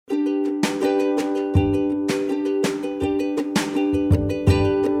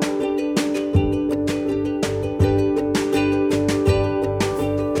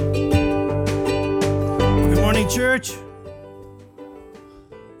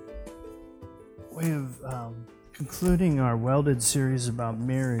way of concluding our Welded series about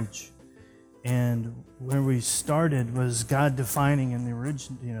marriage. And where we started was God defining in the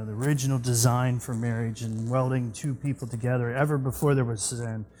original design for marriage and welding two people together ever before there was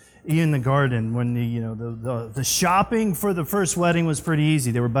sin. In the garden, when the shopping for the first wedding was pretty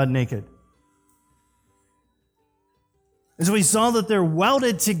easy. They were butt naked. And so we saw that they're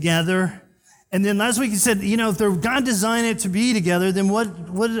welded together. And then last week he said, if God designed it to be together, then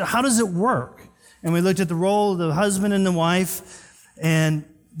how does it work? And we looked at the role of the husband and the wife, and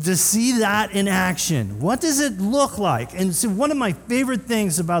to see that in action. What does it look like? And so one of my favorite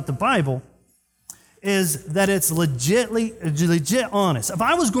things about the Bible is that it's legit honest. If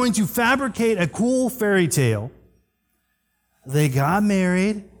I was going to fabricate a cool fairy tale, they got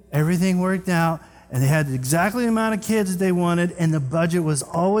married, everything worked out, and they had exactly the amount of kids they wanted, and the budget was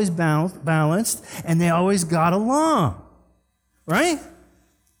always balanced, and they always got along, right?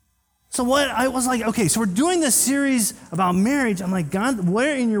 So I was like, okay, so we're doing this series about marriage. I'm like, God,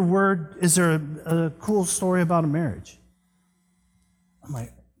 where in your word is there a cool story about a marriage? I'm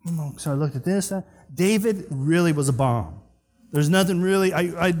like, so I looked at this. David really was a bomb. There's nothing really,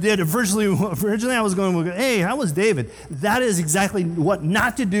 I did originally I was going, hey, how was David? That is exactly what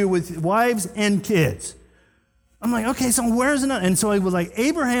not to do with wives and kids. I'm like, okay, so where's another? And so I was like,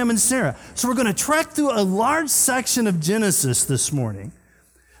 Abraham and Sarah. So we're going to trek through a large section of Genesis this morning.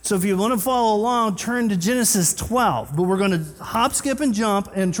 So if you want to follow along, turn to Genesis 12. But we're going to hop, skip, and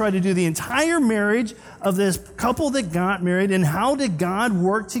jump and try to do the entire marriage of this couple that got married and how did God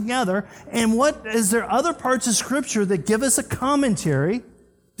work together. And is there other parts of Scripture that give us a commentary?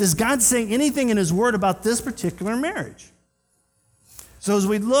 Does God say anything in His Word about this particular marriage? So as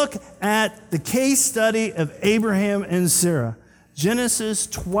we look at the case study of Abraham and Sarah, Genesis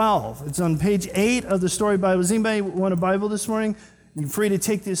 12. It's on page 8 of the Story Bible. Does anybody want a Bible this morning? You're free to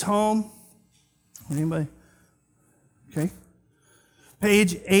take this home. Anybody? Okay.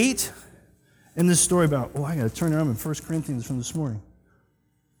 Page 8 in the Story Bible. Oh, I got to turn around in 1 Corinthians from this morning.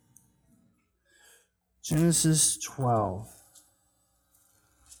 Genesis 12.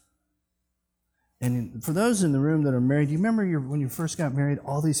 And for those in the room that are married, do you remember when you first got married,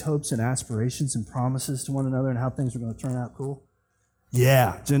 all these hopes and aspirations and promises to one another and how things were going to turn out cool?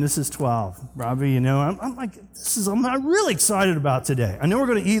 Yeah, Genesis 12. Robbie, I'm like, I'm really excited about today. I know we're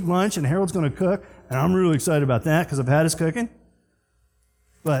going to eat lunch and Harold's going to cook, and I'm really excited about that because I've had his cooking.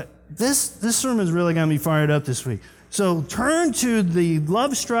 But this sermon is really going to be fired up this week. So turn to the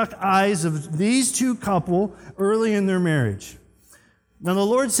love-struck eyes of these two couple early in their marriage. Now the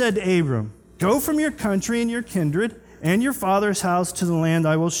Lord said to Abram, "Go from your country and your kindred and your father's house to the land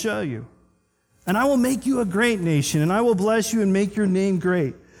I will show you. And I will make you a great nation, and I will bless you and make your name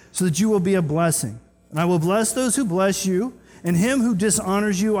great, so that you will be a blessing. And I will bless those who bless you, and him who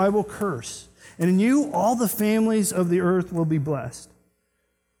dishonors you I will curse. And in you all the families of the earth will be blessed."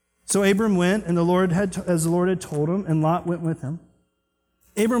 So Abram went, and as the Lord had told him, and Lot went with him.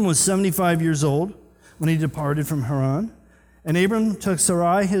 Abram was 75 years old when he departed from Haran. And Abram took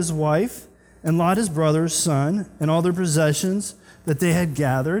Sarai his wife, and Lot his brother's son, and all their possessions that they had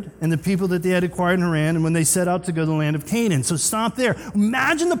gathered, and the people that they had acquired in Haran, and when they set out to go to the land of Canaan. So stop there.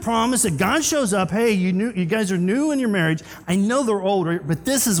 Imagine the promise that God shows up. Hey, you guys are new in your marriage. I know they're older, but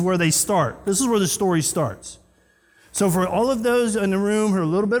this is where they start. This is where the story starts. So for all of those in the room who are a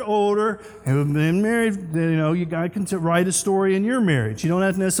little bit older, who have been married, you guys can write a story in your marriage. You don't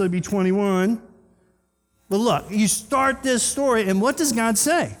have to necessarily be 21. But look, you start this story, and what does God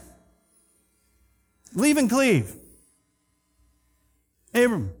say? Leave and cleave.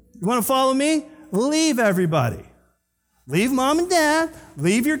 Abram, you want to follow me? Leave everybody. Leave mom and dad.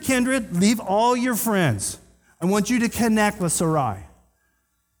 Leave your kindred. Leave all your friends. I want you to connect with Sarai.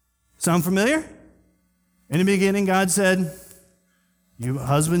 Sound familiar? In the beginning, God said, "Your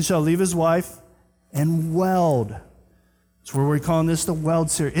husband shall leave his wife and weld." That's where we're calling this the weld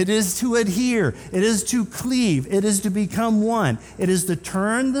series. It is to adhere. It is to cleave. It is to become one. It is to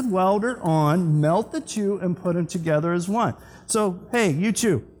turn the welder on, melt the two, and put them together as one. So, hey, you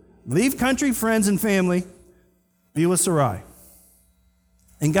two, leave country, friends, and family. Be with Sarai.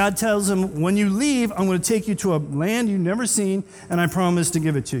 And God tells him, when you leave, I'm going to take you to a land you've never seen, and I promise to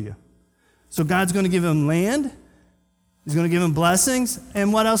give it to you. So God's going to give him land. He's going to give him blessings.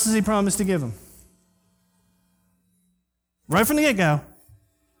 And what else does he promise to give him? Right from the get-go,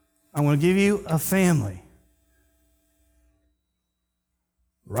 I'm going to give you a family.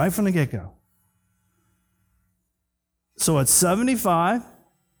 Right from the get-go. So at 75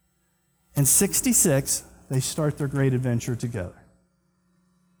 and 66, they start their great adventure together.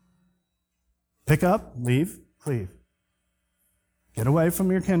 Pick up, leave, cleave. Get away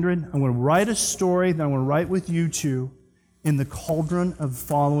from your kindred. I'm going to write a story that I'm going to write with you two in the cauldron of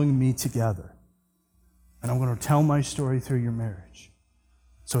following me together. And I'm going to tell my story through your marriage.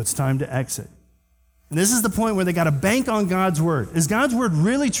 So it's time to exit. And this is the point where they got to bank on God's word. Is God's word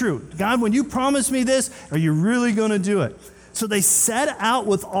really true? God, when you promised me this, are you really going to do it? So they set out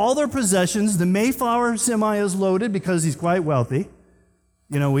with all their possessions. The Mayflower semi is loaded because he's quite wealthy.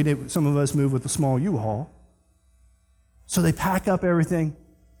 You know, some of us move with a small U-Haul. So they pack up everything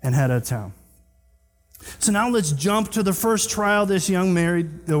and head out of town. So now let's jump to the first trial this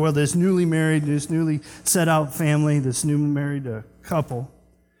this newly married, this newly set out family, this new married couple.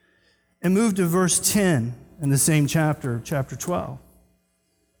 And move to verse 10 in the same chapter, chapter 12.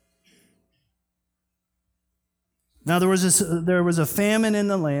 Now there was a famine in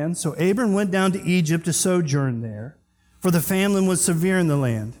the land, so Abram went down to Egypt to sojourn there, for the famine was severe in the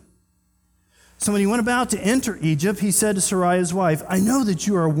land. So when he went about to enter Egypt, he said to Sarai, his wife, I know that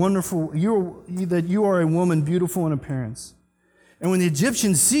you are that you are a woman beautiful in appearance. And when the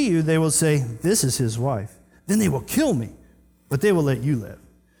Egyptians see you, they will say, this is his wife. Then they will kill me, but they will let you live.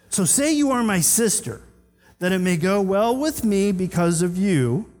 So say you are my sister, that it may go well with me because of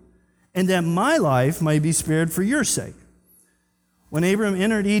you, and that my life may be spared for your sake. When Abram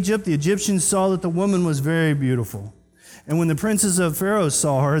entered Egypt, the Egyptians saw that the woman was very beautiful. And when the princes of Pharaoh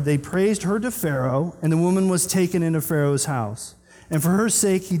saw her, they praised her to Pharaoh, and the woman was taken into Pharaoh's house. And for her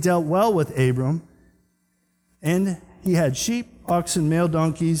sake he dealt well with Abram, and he had sheep, oxen, male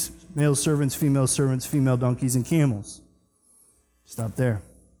donkeys, male servants, female donkeys, and camels. Stop there.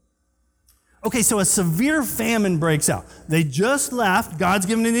 Okay, so a severe famine breaks out. They just left. God's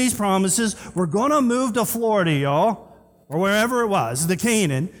given them these promises. We're going to move to Florida, y'all, or wherever it was, the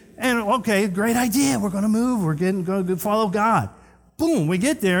Canaan. And okay, great idea. We're going to move. We're going to follow God. Boom, we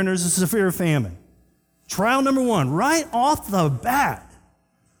get there, and there's a severe famine. Trial number one, right off the bat.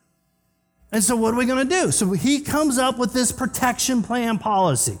 And so what are we going to do? So he comes up with this protection plan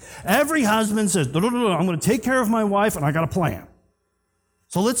policy. Every husband says, I'm going to take care of my wife, and I got a plan.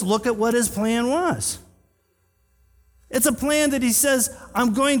 So let's look at what his plan was. It's a plan that he says,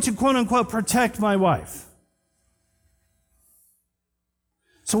 I'm going to, quote unquote, protect my wife.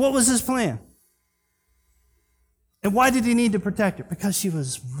 So what was his plan? And why did he need to protect her? Because she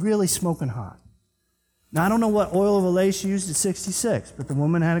was really smoking hot. Now, I don't know what oil of Olay she used at 66, but the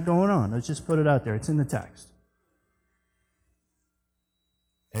woman had it going on. Let's just put it out there. It's in the text.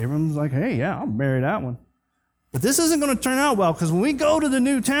 Abram's like, hey, yeah, I'll marry that one. But this isn't going to turn out well, because when we go to the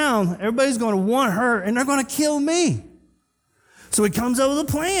new town, everybody's going to want her, and they're going to kill me. So he comes up with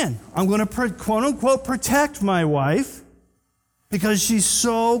a plan. I'm going to, quote-unquote, protect my wife because she's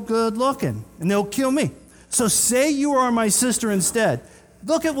so good-looking, and they'll kill me. So say you are my sister instead.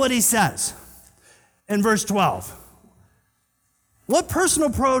 Look at what he says in verse 12. What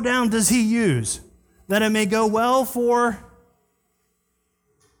personal pronoun does he use? That it may go well for,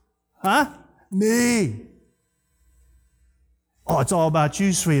 me. Oh, it's all about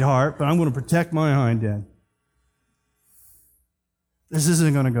you, sweetheart, but I'm going to protect my hind end. This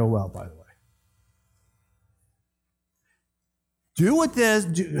isn't going to go well, by the way.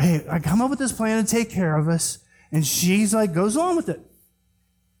 Hey, I come up with this plan to take care of us, and she's like, goes on with it.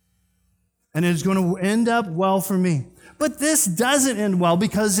 And it's going to end up well for me. But this doesn't end well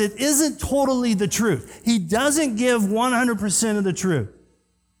because it isn't totally the truth. He doesn't give 100% of the truth.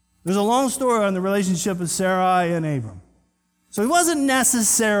 There's a long story on the relationship of Sarai and Abram. So he wasn't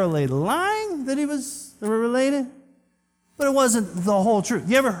necessarily lying that they were related, but it wasn't the whole truth.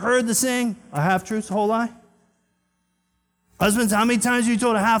 You ever heard the saying, a half-truth's a whole lie? Husbands, how many times have you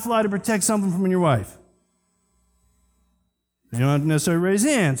told a half-lie to protect something from your wife? You don't have to necessarily raise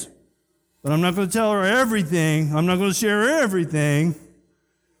hands, but I'm not going to tell her everything. I'm not going to share everything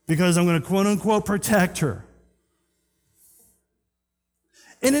because I'm going to, quote-unquote, protect her.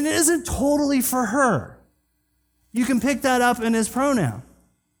 And it isn't totally for her. You can pick that up in his pronoun.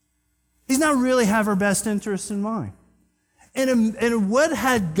 He's not really have her best interest in mind. And what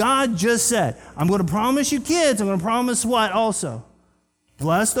had God just said? I'm going to promise you kids. I'm going to promise what also?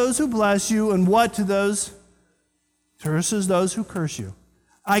 Bless those who bless you, and what to those? Curses those who curse you.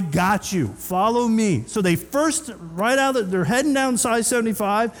 I got you. Follow me. So they first, right out, they're heading down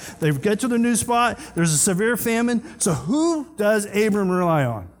I-75. They get to the new spot. There's a severe famine. So who does Abram rely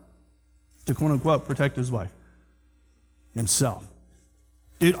on to, quote unquote, protect his wife? Himself.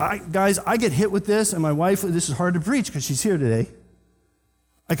 Dude, I get hit with this, and my wife, this is hard to preach because she's here today.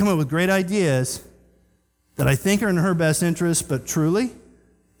 I come up with great ideas that I think are in her best interest, but truly,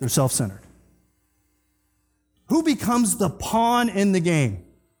 they're self-centered. Who becomes the pawn in the game?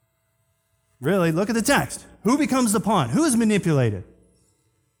 Really, look at the text. Who becomes the pawn? Who is manipulated?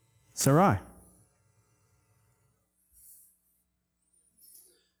 Sarai.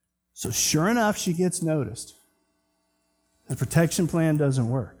 So sure enough, she gets noticed. The protection plan doesn't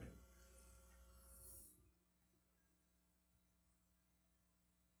work.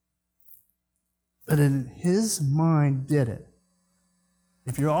 But in his mind did it.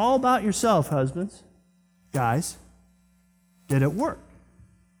 If you're all about yourself, husbands, guys, did it work?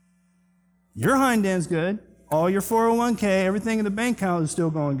 Your hind end's good. All your 401k, everything in the bank account is still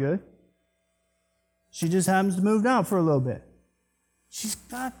going good. She just happens to move out for a little bit. She's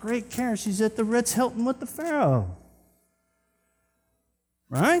got great care. She's at the Ritz-Hilton with the Pharaoh.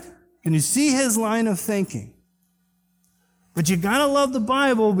 Right? Can you see his line of thinking? But you gotta love the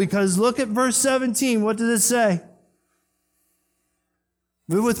Bible, because look at verse 17. What does it say?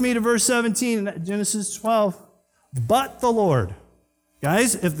 Move with me to verse 17 in Genesis 12. But the Lord.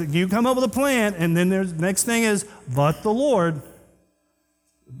 Guys, if you come up with a plan, and then the next thing is, but the Lord,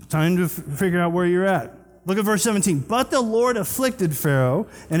 time to figure out where you're at. Look at verse 17. But the Lord afflicted Pharaoh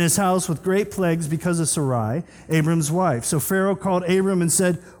and his house with great plagues because of Sarai, Abram's wife. So Pharaoh called Abram and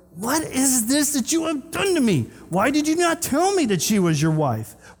said, what is this that you have done to me? Why did you not tell me that she was your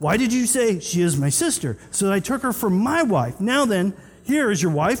wife? Why did you say, she is my sister? So I took her for my wife. Now then, here is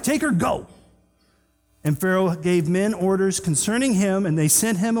your wife. Take her, go. And Pharaoh gave men orders concerning him, and they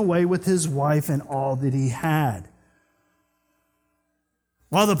sent him away with his wife and all that he had.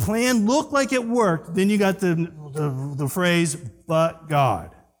 While the plan looked like it worked, then you got the phrase, but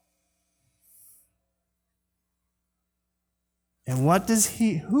God. And what does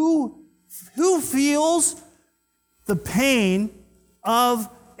who feels the pain of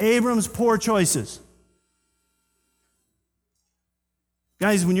Abram's poor choices?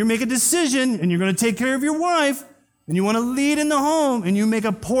 Guys, when you make a decision and you're going to take care of your wife and you want to lead in the home and you make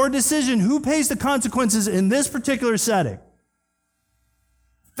a poor decision, who pays the consequences in this particular setting?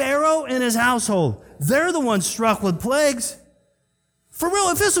 Pharaoh and his household. They're the ones struck with plagues. For real,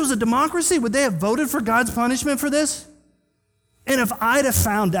 if this was a democracy, would they have voted for God's punishment for this? And if I'd have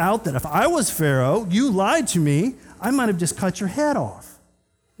found out that if I was Pharaoh, you lied to me, I might have just cut your head off.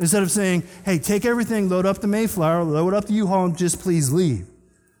 Instead of saying, hey, take everything, load up the Mayflower, load up the U-Haul, and just please leave.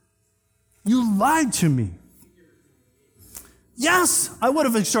 You lied to me. Yes, I would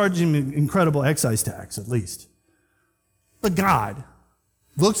have charged him an incredible excise tax, at least. But God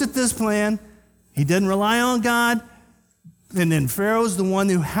looks at this plan. He didn't rely on God. And then Pharaoh's the one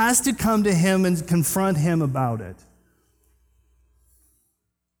who has to come to him and confront him about it.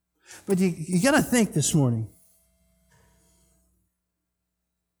 But you got to think this morning.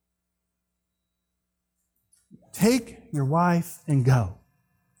 Take your wife and go.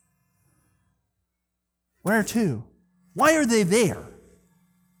 Where to? Why are they there?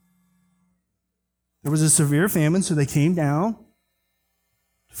 There was a severe famine, so they came down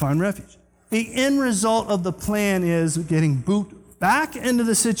to find refuge. The end result of the plan is getting boot back into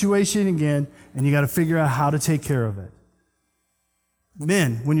the situation again, and you got to figure out how to take care of it.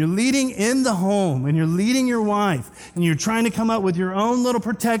 Men, when you're leading in the home and you're leading your wife and you're trying to come up with your own little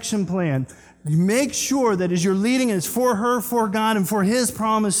protection plan, you make sure that as you're leading, it's for her, for God, and for His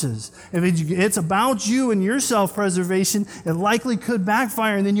promises. If it's about you and your self-preservation, it likely could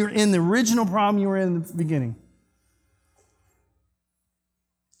backfire, and then you're in the original problem you were in the beginning.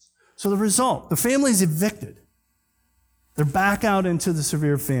 So the result, the family's evicted. They're back out into the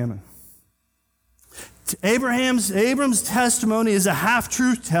severe famine. Abram's testimony is a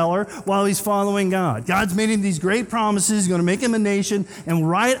half-truth teller while he's following God. God's made him these great promises. He's going to make him a nation. And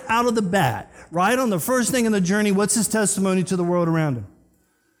right out of the bat, right on the first thing in the journey, what's his testimony to the world around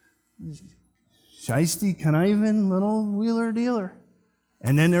him? Shiesty, conniving, little wheeler dealer.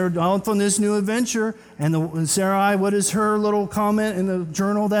 And then they're off on this new adventure. And Sarai, what is her little comment in the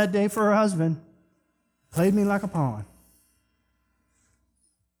journal that day for her husband? Played me like a pawn.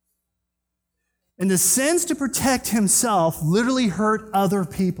 And the sins to protect himself literally hurt other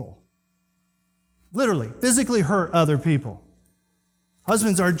people. Literally, physically hurt other people.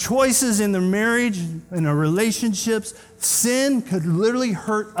 Husbands, our choices in their marriage, in our relationships, sin could literally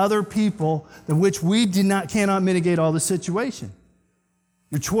hurt other people, than which we cannot mitigate all the situation.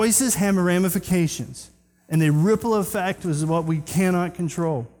 Your choices have ramifications, and the ripple effect is what we cannot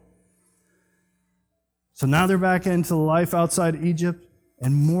control. So now they're back into life outside Egypt,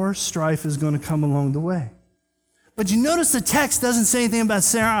 and more strife is going to come along the way. But you notice the text doesn't say anything about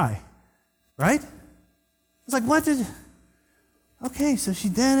Sarai, right? It's like, what did... Okay, so she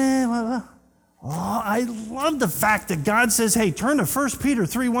did it. Oh, I love the fact that God says, hey, turn to 1 Peter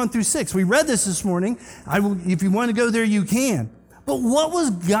 3, 1 through 6. We read this morning. If you want to go there, you can. But what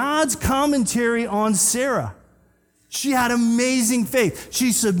was God's commentary on Sarah? She had amazing faith.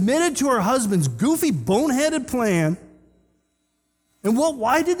 She submitted to her husband's goofy, boneheaded plan. And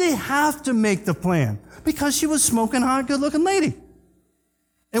why did they have to make the plan? Because she was smoking hot, good-looking lady.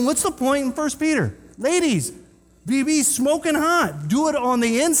 And what's the point in 1 Peter? Ladies, be smoking hot. Do it on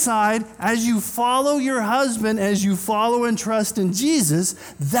the inside as you follow your husband, as you follow and trust in Jesus.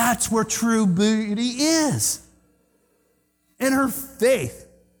 That's where true beauty is. And her faith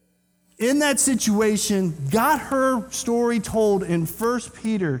in that situation got her story told in 1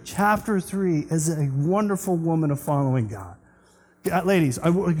 Peter chapter 3 as a wonderful woman of following God. Ladies,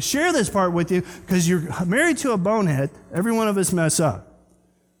 I will share this part with you because you're married to a bonehead. Every one of us mess up.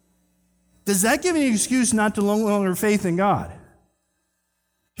 Does that give you an excuse not to no longer faith in God?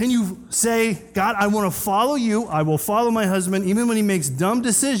 Can you say, God, I want to follow you. I will follow my husband even when he makes dumb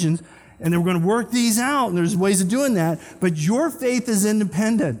decisions, and we're going to work these out, and there's ways of doing that, but your faith is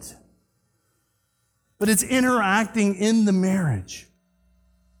independent. But it's interacting in the marriage.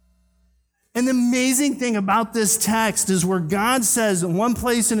 And the amazing thing about this text is where God says in one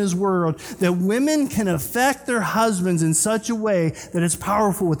place in his word that women can affect their husbands in such a way that it's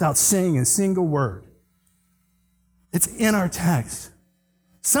powerful without saying a single word. It's in our text.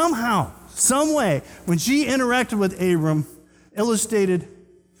 Somehow, some way, when she interacted with Abram, illustrated,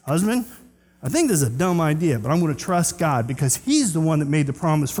 husband, I think this is a dumb idea, but I'm going to trust God because he's the one that made the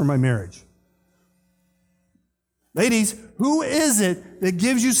promise for my marriage. Ladies, who is it that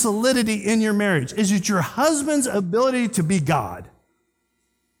gives you solidity in your marriage? Is it your husband's ability to be God?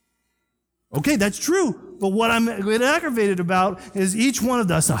 Okay, that's true. But what I'm aggravated about is each one of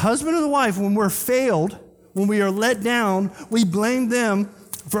us, the husband and the wife, when we're failed, when we are let down, we blame them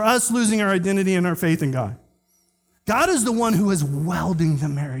for us losing our identity and our faith in God. God is the one who is welding the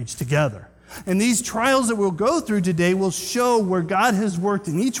marriage together. And these trials that we'll go through today will show where God has worked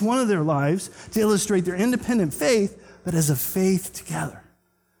in each one of their lives to illustrate their independent faith, but as a faith together.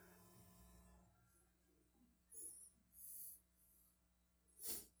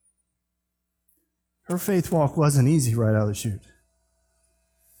 Her faith walk wasn't easy right out of the chute,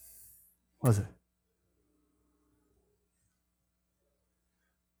 was it?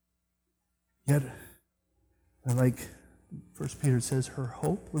 Yet, like 1 Peter says, her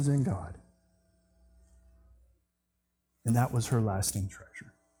hope was in God. And that was her lasting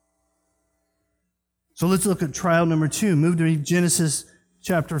treasure. So let's look at trial number 2. Move to Genesis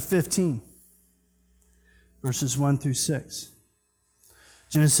chapter 15, verses 1 through 6.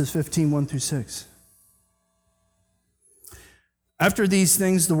 Genesis 15, 1 through 6. After these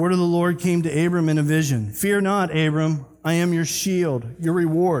things, the word of the Lord came to Abram in a vision. Fear not, Abram, I am your shield. Your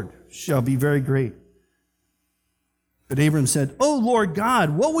reward shall be very great. But Abram said, O Lord God,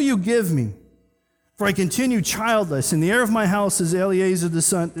 what will you give me? For I continue childless, and the heir of my house is Eliezer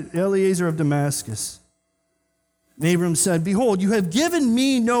of Damascus. And Abram said, Behold, you have given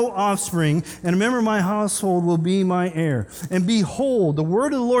me no offspring, and a member of my household will be my heir. And behold, the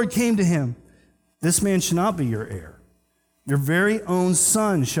word of the Lord came to him. This man shall not be your heir. Your very own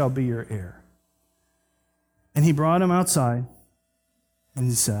son shall be your heir. And he brought him outside, and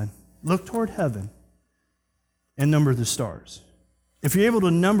he said, Look toward heaven and number the stars. If you're able to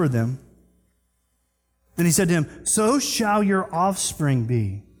number them, then he said to him, So shall your offspring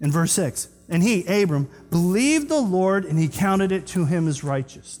be. In verse 6, and he, Abram, believed the Lord, and he counted it to him as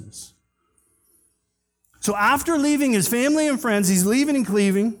righteousness. So after leaving his family and friends, he's leaving and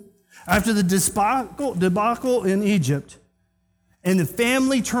cleaving, after the debacle in Egypt, and the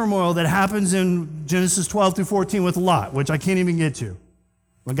family turmoil that happens in Genesis 12 through 14 with Lot, which I can't even get to.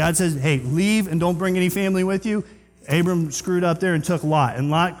 When God says, hey, leave and don't bring any family with you, Abram screwed up there and took Lot, and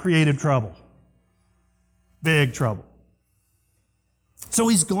Lot created trouble. Big trouble. So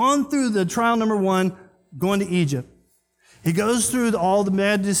he's gone through the trial number 1, going to Egypt. He goes through all the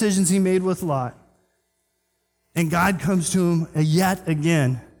bad decisions he made with Lot. And God comes to him yet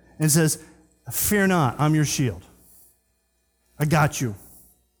again and says, Fear not, I'm your shield. I got you.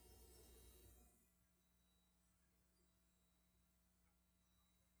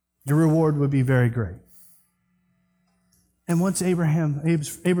 Your reward would be very great. And what's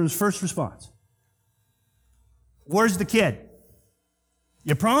Abram's first response? Where's the kid?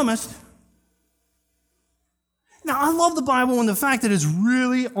 You promised. Now, I love the Bible and the fact that it's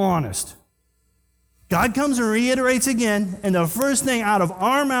really honest. God comes and reiterates again, and the first thing out of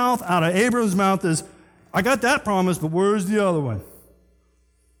our mouth, out of Abram's mouth is, I got that promise, but where's the other one?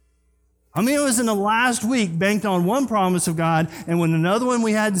 I mean, it was in the last week, banked on one promise of God, and when another one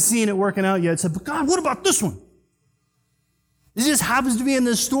we hadn't seen it working out yet, said, but God, what about this one? It just happens to be in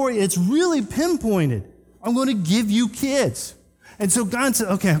this story. It's really pinpointed. I'm going to give you kids. And so God said,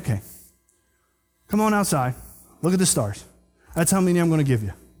 okay. Come on outside. Look at the stars. That's how many I'm going to give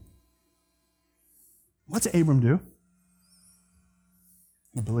you. What's Abram do?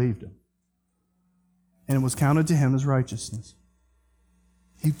 He believed him. And it was counted to him as righteousness.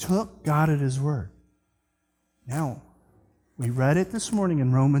 He took God at his word. Now, we read it this morning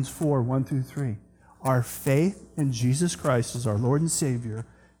in Romans 4, 1 through 3. Our faith in Jesus Christ as our Lord and Savior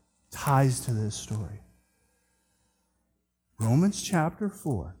ties to this story. Romans chapter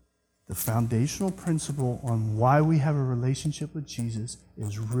 4, the foundational principle on why we have a relationship with Jesus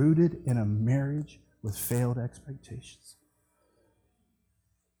is rooted in a marriage with failed expectations.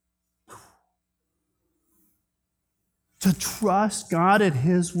 To trust God at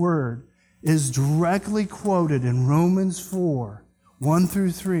his word is directly quoted in Romans 4, 1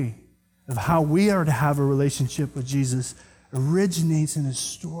 through 3, of how we are to have a relationship with Jesus, originates in a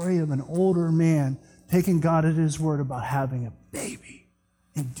story of an older man taking God at his word about having a baby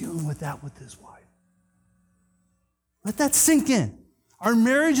and dealing with that with his wife. Let that sink in. Our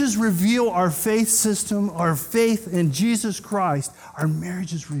marriages reveal our faith system, our faith in Jesus Christ. Our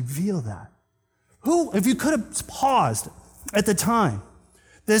marriages reveal that. Who, if you could have paused at the time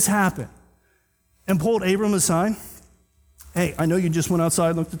this happened and pulled Abram aside, hey, I know you just went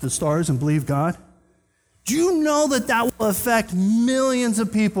outside, looked at the stars, and believed God. Do you know that that will affect millions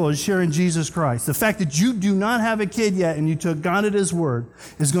of people as sharing Jesus Christ? The fact that you do not have a kid yet and you took God at his word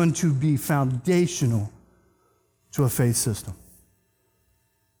is going to be foundational to a faith system.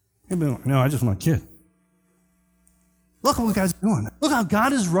 You'd be like, no, I just want a kid. Look at what God's doing. Look how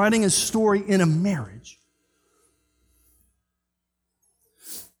God is writing a story in a marriage.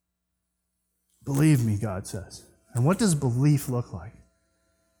 Believe me, God says. And what does belief look like?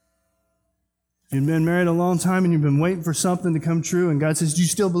 You've been married a long time and you've been waiting for something to come true, and God says, do you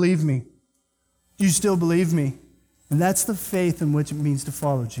still believe me? Do you still believe me? And that's the faith in which it means to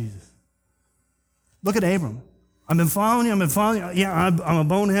follow Jesus. Look at Abram. I've been following you. Yeah, I'm a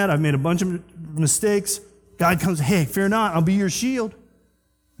bonehead. I've made a bunch of mistakes. God comes, hey, fear not, I'll be your shield.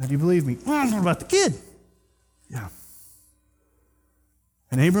 Now, do you believe me? What about the kid? Yeah.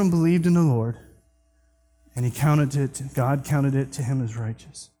 And Abram believed in the Lord, and God counted it to him as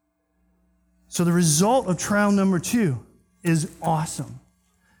righteous. So the result of trial number 2 is awesome.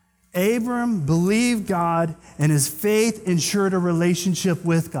 Abram believed God, and his faith ensured a relationship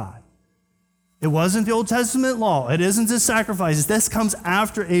with God. It wasn't the Old Testament law. It isn't the sacrifices. This comes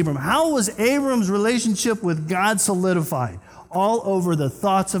after Abram. How was Abram's relationship with God solidified? All over the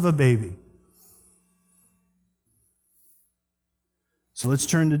thoughts of a baby. So let's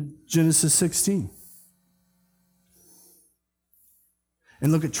turn to Genesis 16.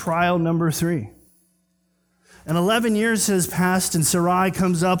 And look at trial number 3. And 11 years has passed, and Sarai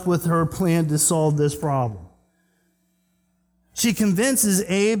comes up with her plan to solve this problem. She convinces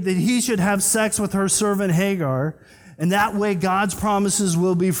Abe that he should have sex with her servant Hagar, and that way God's promises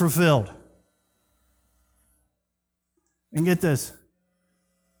will be fulfilled. And get this.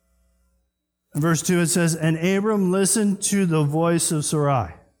 In verse 2 it says, and Abram listened to the voice of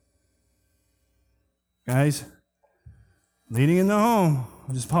Sarai. Guys, leading in the home.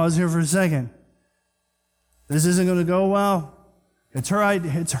 I'll just pause here for a second. This isn't going to go well. It's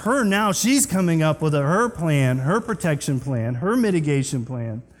her now. She's coming up with her plan, her protection plan, her mitigation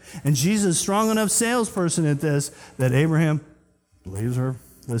plan. And she's a strong enough salesperson at this that Abraham believes her,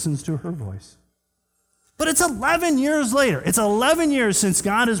 listens to her voice. But it's 11 years later. It's 11 years since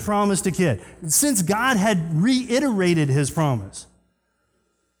God has promised a kid, since God had reiterated his promise.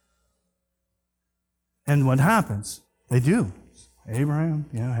 And what happens? They do. Abraham,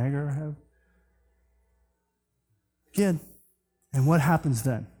 Hagar have a kid. And what happens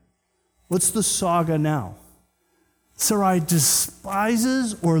then? What's the saga now? Sarai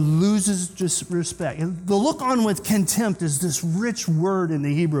despises or loses respect. And the look on with contempt is this rich word in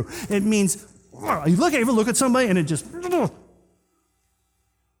the Hebrew. It means, you look at somebody and it just,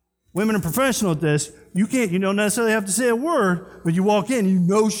 women are professional at this. You don't necessarily have to say a word, but you walk in, you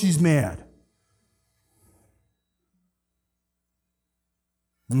know she's mad.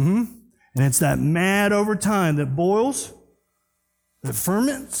 And it's that mad over time that boils, that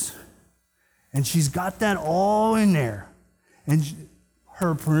ferments, and she's got that all in there. And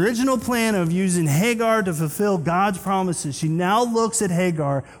her original plan of using Hagar to fulfill God's promises, she now looks at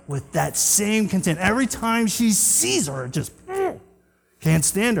Hagar with that same contempt. Every time she sees her, it just can't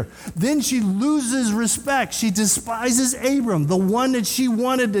stand her. Then she loses respect. She despises Abram, the one that she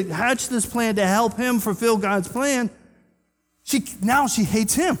wanted to hatch this plan to help him fulfill God's plan. Now she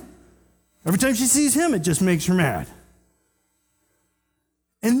hates him. Every time she sees him, it just makes her mad.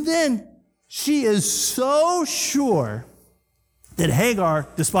 And then she is so sure that Hagar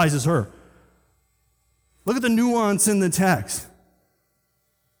despises her. Look at the nuance in the text.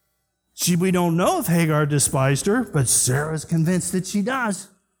 We don't know if Hagar despised her, but Sarah's convinced that she does.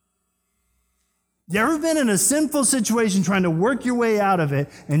 You ever been in a sinful situation trying to work your way out of it,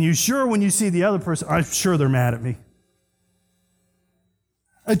 and you sure when you see the other person, I'm sure they're mad at me.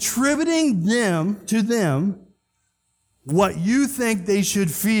 Attributing to them what you think they should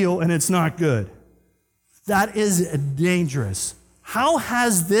feel, and it's not good. That is dangerous. How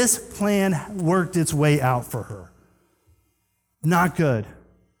has this plan worked its way out for her? Not good.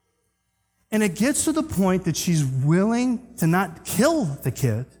 And it gets to the point that she's willing to not kill the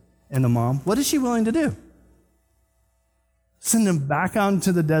kid and the mom. What is she willing to do? Send them back out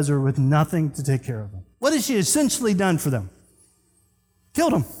into the desert with nothing to take care of them. What has she essentially done for them?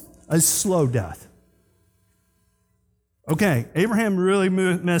 Killed them. A slow death. Okay, Abraham really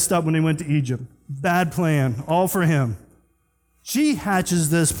messed up when he went to Egypt. Bad plan, all for him. She hatches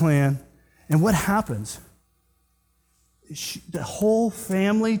this plan, and what happens? The whole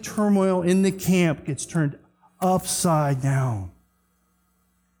family turmoil in the camp gets turned upside down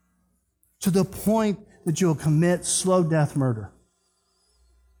to the point that you'll commit slow death murder.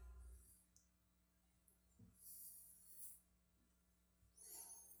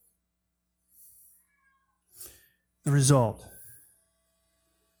 The result,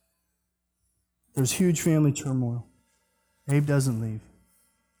 there's huge family turmoil. Abe doesn't leave.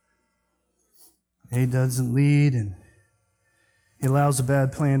 Abe doesn't lead, and he allows a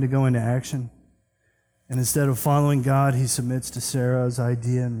bad plan to go into action. And instead of following God, he submits to Sarah's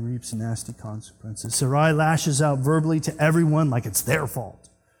idea and reaps nasty consequences. Sarai lashes out verbally to everyone like it's their fault.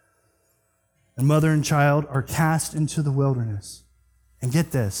 And mother and child are cast into the wilderness. And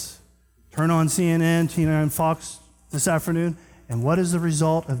get this, turn on CNN, T9 Fox this afternoon, and what is the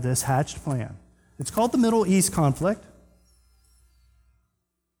result of this hatched plan? It's called the Middle East conflict.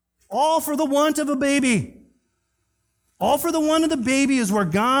 All for the want of a baby. All for the want of the baby is where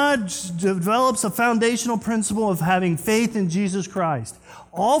God develops a foundational principle of having faith in Jesus Christ.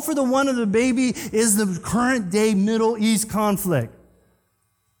 All for the want of the baby is the current day Middle East conflict.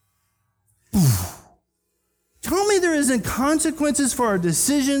 Tell me there isn't consequences for our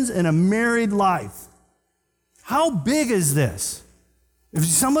decisions in a married life. How big is this? If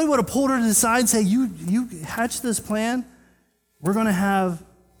somebody would have pulled her to the side and say, you hatched this plan, we're going to have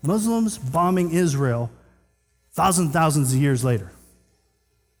Muslims bombing Israel thousands of years later.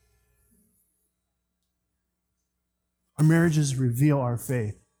 Our marriages reveal our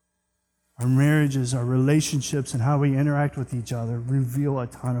faith. Our marriages, our relationships, and how we interact with each other reveal a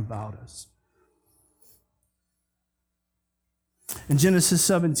ton about us. In Genesis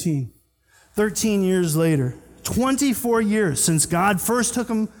 17, 13 years later, 24 years since God first took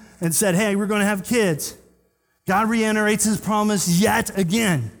them and said, hey, we're going to have kids, God reiterates his promise yet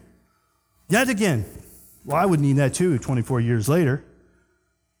again. Yet again. Well, I would need that too 24 years later.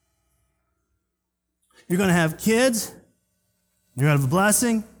 You're going to have kids, you're going to have a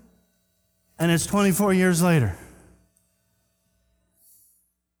blessing, and it's 24 years later.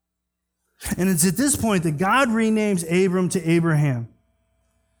 And it's at this point that God renames Abram to Abraham.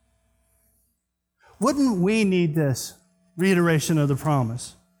 Wouldn't we need this reiteration of the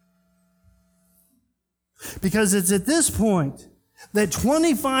promise? Because it's at this point that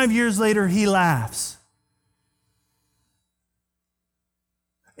 25 years later he laughs.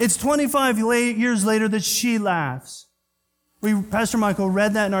 It's 25 years later that she laughs. Pastor Michael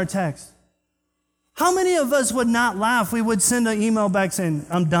read that in our text. How many of us would not laugh? We would send an email back saying,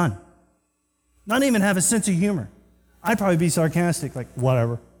 I'm done. Not even have a sense of humor. I'd probably be sarcastic, like,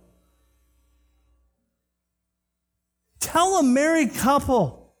 whatever. Tell a married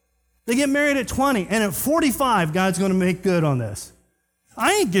couple, they get married at 20, and at 45, God's going to make good on this.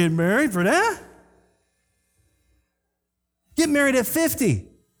 I ain't getting married for that. Get married at 50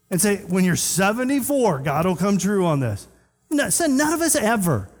 and say, when you're 74, God will come true on this. No, none of us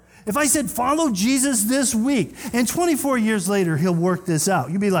ever. If I said, follow Jesus this week, and 24 years later, he'll work this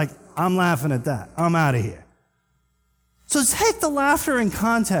out, you'd be like, I'm laughing at that. I'm out of here. So take the laughter in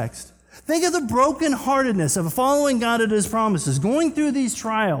context. Think of the brokenheartedness of following God at his promises, going through these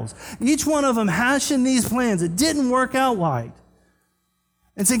trials, each one of them hashing these plans. It didn't work out right.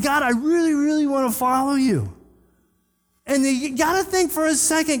 And say, God, I really, really want to follow you. And you got to think for a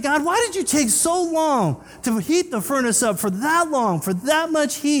second, God, why did you take so long to heat the furnace up for that long, for that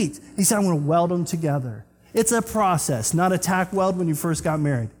much heat? He said, I'm going to weld them together. It's a process, not a tack weld when you first got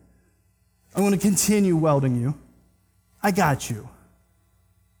married. I'm going to continue welding you. I got you.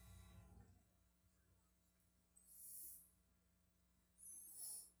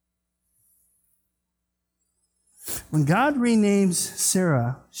 When God renames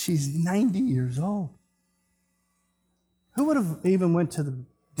Sarah, she's 90 years old. Who would have even went to the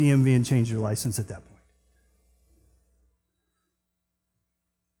DMV and changed your license at that point?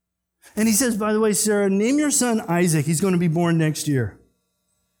 And he says, by the way, Sarah, name your son Isaac. He's going to be born next year.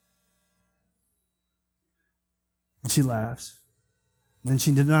 And she laughs. And then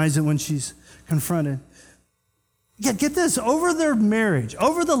she denies it when she's confronted. Yeah, get this, over their marriage,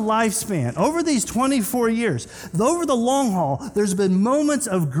 over the lifespan, over these 24 years, over the long haul, there's been moments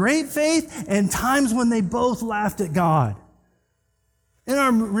of great faith and times when they both laughed at God. In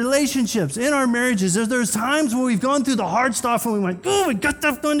our relationships, in our marriages, there's times when we've gone through the hard stuff and we went, oh, we got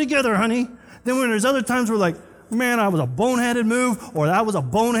that done together, honey. Then when there's other times we're like, man, I was a boneheaded move, or that was a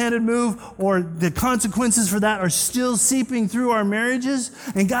boneheaded move, or the consequences for that are still seeping through our marriages,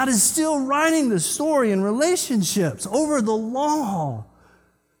 and God is still writing the story in relationships over the long haul.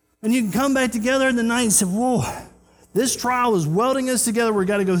 And you can come back together in the night and say, whoa, this trial is welding us together. We've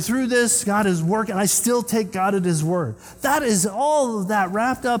got to go through this. God is working. I still take God at His word. That is all of that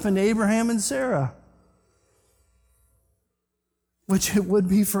wrapped up in Abraham and Sarah, which it would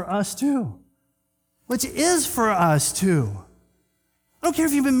be for us too. Which is for us too. I don't care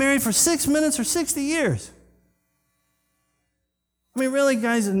if you've been married for 6 minutes or 60 years. I mean, really,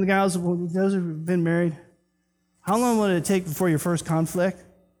 guys and gals, those who've been married, how long would it take before your first conflict?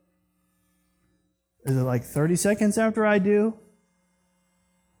 Is it like 30 seconds after I do?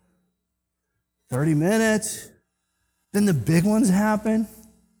 30 minutes? Then the big ones happen?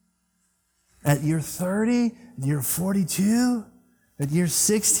 At year 30? At year 42? At year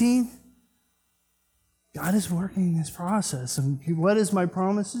 16? God is working this process. And what is my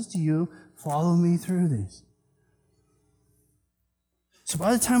promises to you? Follow me through these. So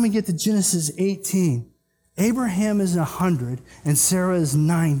by the time we get to Genesis 18, Abraham is 100 and Sarah is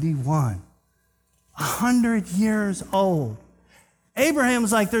 91. 100 years old.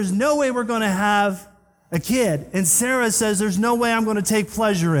 Abraham's like, there's no way we're going to have a kid. And Sarah says, there's no way I'm going to take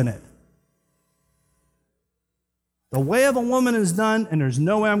pleasure in it. The way of a woman is done, and there's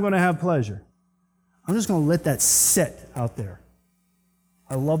no way I'm going to have pleasure. I'm just going to let that sit out there.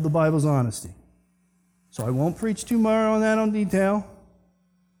 I love the Bible's honesty. So I won't preach too much on that on detail.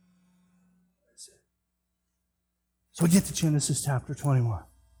 So we get to Genesis chapter 21.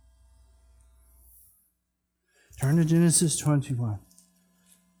 Turn to Genesis 21.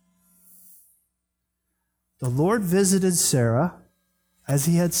 The Lord visited Sarah as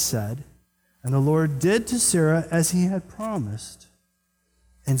He had said, and the Lord did to Sarah as He had promised.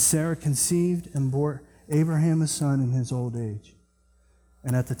 And Sarah conceived and bore Abraham a son in his old age,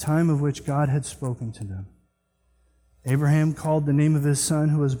 and at the time of which God had spoken to them. Abraham called the name of his son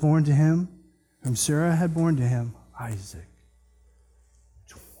who was born to him, whom Sarah had borne to him, Isaac.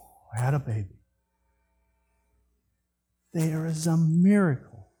 I had a baby. There is a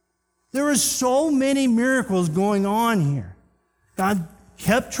miracle. There are so many miracles going on here. God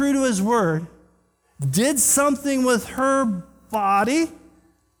kept true to His word, did something with her body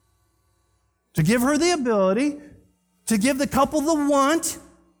to give her the ability, to give the couple the want.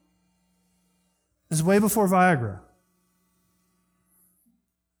 This is way before Viagra.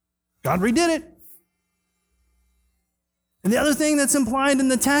 God redid it. And the other thing that's implied in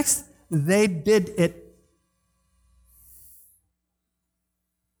the text, they did it.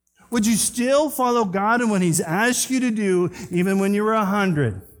 Would you still follow God in what He's asked you to do, even when you were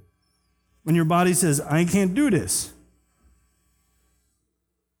 100? When your body says, I can't do this.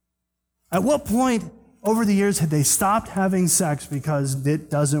 At what point over the years had they stopped having sex because it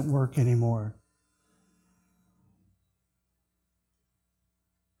doesn't work anymore?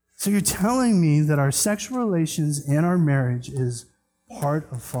 So you're telling me that our sexual relations and our marriage is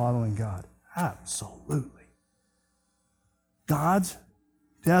part of following God? Absolutely. God's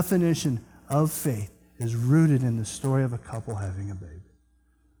definition of faith is rooted in the story of a couple having a baby.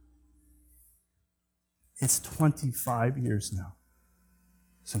 It's 25 years now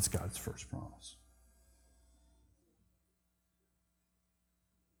since God's first promise.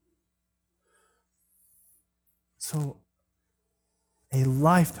 So, a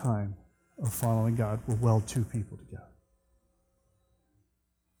lifetime of following God will weld two people together.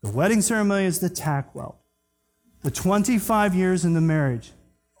 The wedding ceremony is the tack weld. The 25 years in the marriage,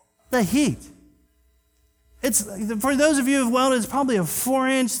 the heat. It's, for those of you who have welded, it's probably a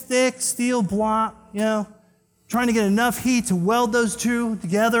 4-inch thick steel block, trying to get enough heat to weld those two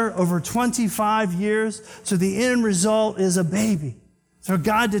together over 25 years. So the end result is a baby. For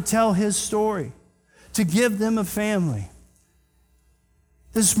God to tell His story, to give them a family.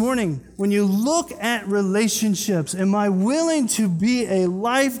 This morning, when you look at relationships, am I willing to be a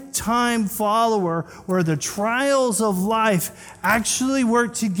lifetime follower where the trials of life actually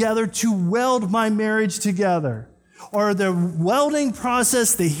work together to weld my marriage together? Or the welding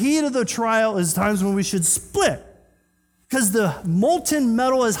process, the heat of the trial, is times when we should split? Because the molten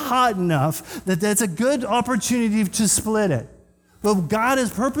metal is hot enough that that's a good opportunity to split it. But God is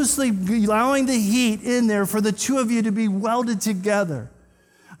purposely allowing the heat in there for the two of you to be welded together.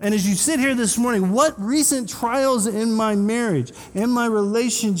 And as you sit here this morning, what recent trials in my marriage, in my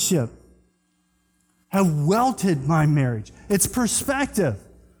relationship, have welded my marriage? It's perspective.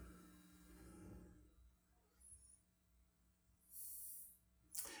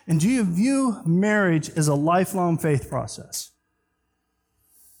 And do you view marriage as a lifelong faith process?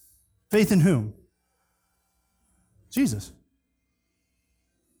 Faith in whom? Jesus.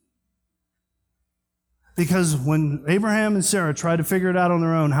 Because when Abraham and Sarah tried to figure it out on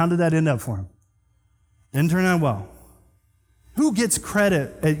their own, how did that end up for them? Didn't turn out well. Who gets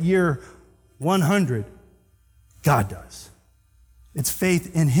credit at year 100? God does. It's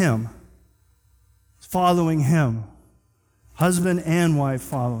faith in Him. It's following Him. Husband and wife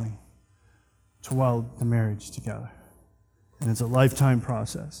following to weld the marriage together. And it's a lifetime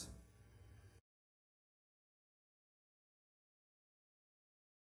process.